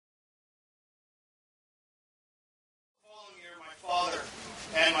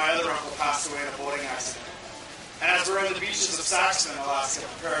And as we're on the beaches of Saxon, Alaska,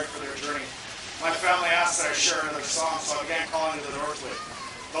 preparing for their journey, my family asked that I share another song, so I began calling to the NorthWind.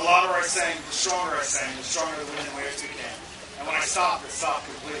 The louder I sang, the stronger the wind and waves became. And when I stopped, it stopped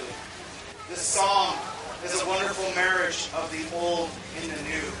completely. This song is a wonderful marriage of the old and the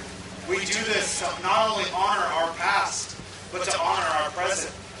new. We do this to not only honor our past, but to honor our present,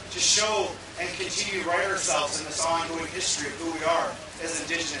 to show and continue to write ourselves in this ongoing history of who we are as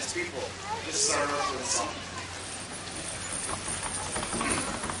Indigenous people. This is our NorthWind song.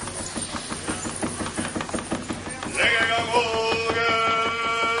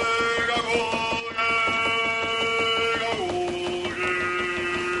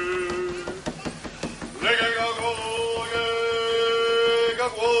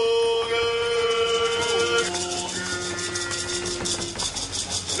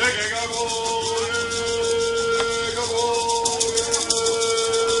 Go!